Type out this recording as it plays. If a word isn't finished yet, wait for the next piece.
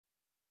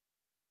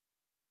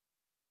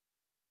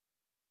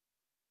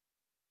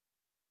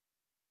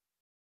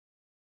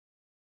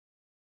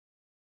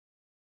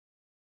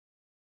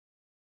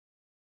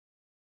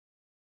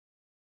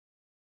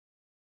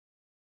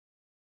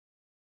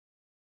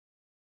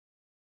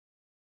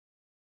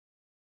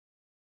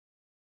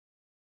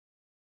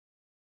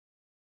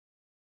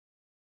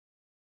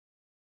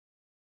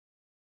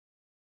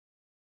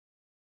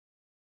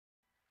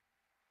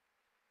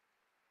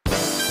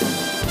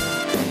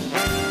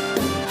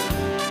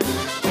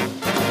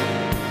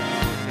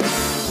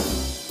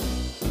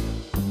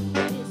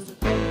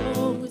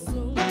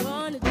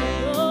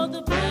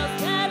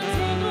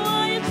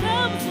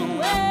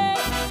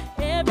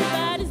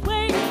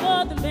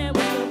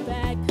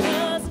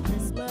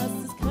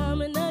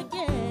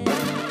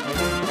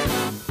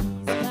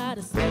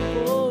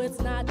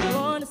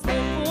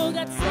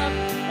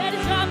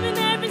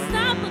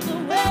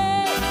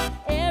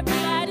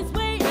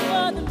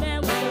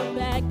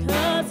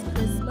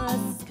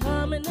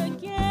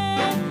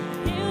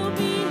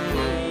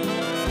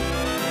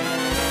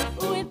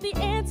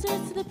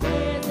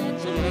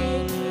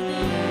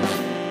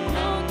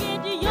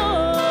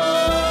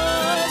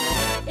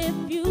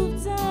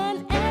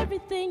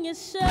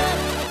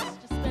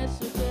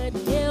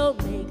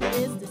he'll make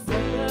this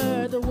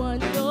December the one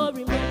you'll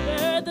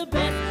remember the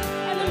best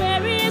and the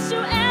merriest you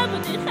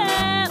ever did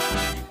have.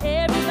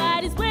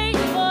 Everybody's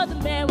waiting for the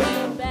man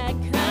with the back,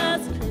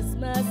 'cause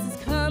Christmas is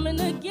coming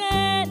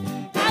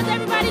again. How's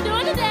everybody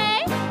doing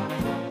today?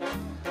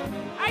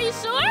 Are you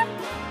sure?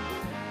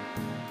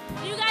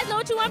 Do you guys know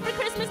what you want for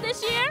Christmas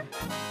this year?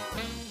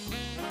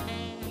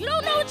 You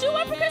don't know what you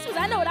want for Christmas?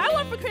 I know what I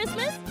want for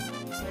Christmas.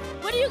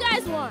 What do you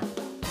guys want?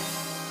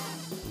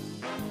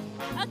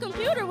 A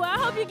computer? Well, I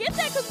hope you get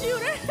that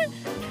computer.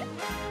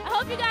 I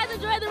hope you guys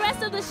enjoy the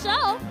rest of the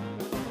show.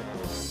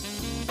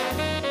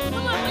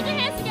 Come on, put your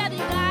hands together,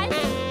 you guys.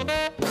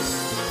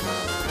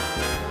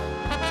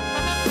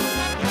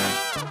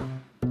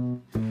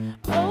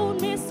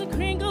 Old Mr.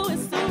 Kringle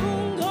is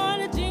soon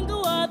gonna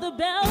jingle all the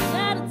bells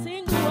that'll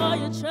tingle all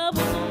your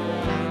troubles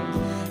away.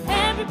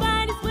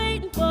 Everybody's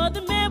waiting for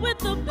the man with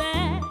the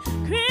bat.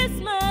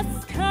 Christmas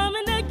is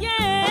coming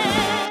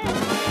again.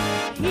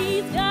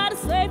 He's got a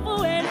sleigh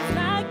full and it's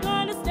not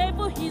gonna stay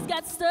full. He's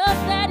got stuff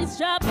that he's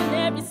dropping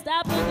every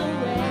stop of the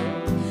way.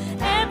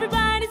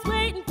 Everybody's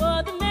waiting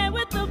for the man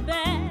with the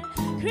bat.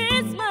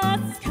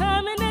 Christmas is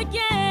coming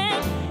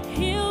again.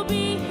 He'll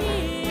be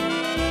here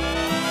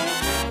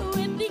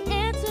with the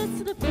answers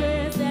to the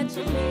prayers that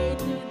you made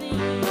through the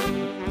years.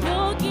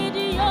 You'll get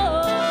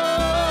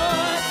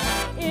yours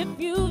if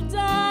you've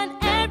done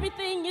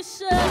everything you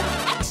should.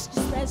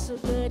 Extra special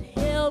good,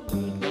 he'll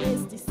make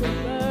this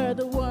December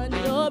the one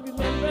you'll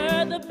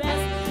remember the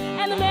best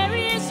and the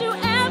merriest you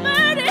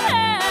ever did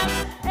have.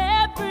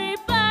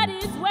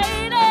 Everybody's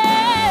waiting,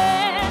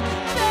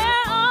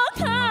 they're all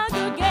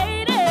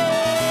congregated,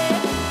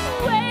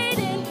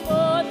 waiting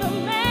for the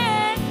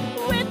man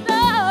with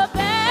the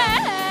bag.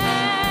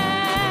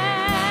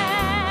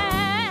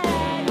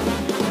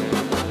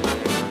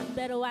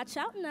 Better watch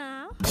out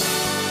now.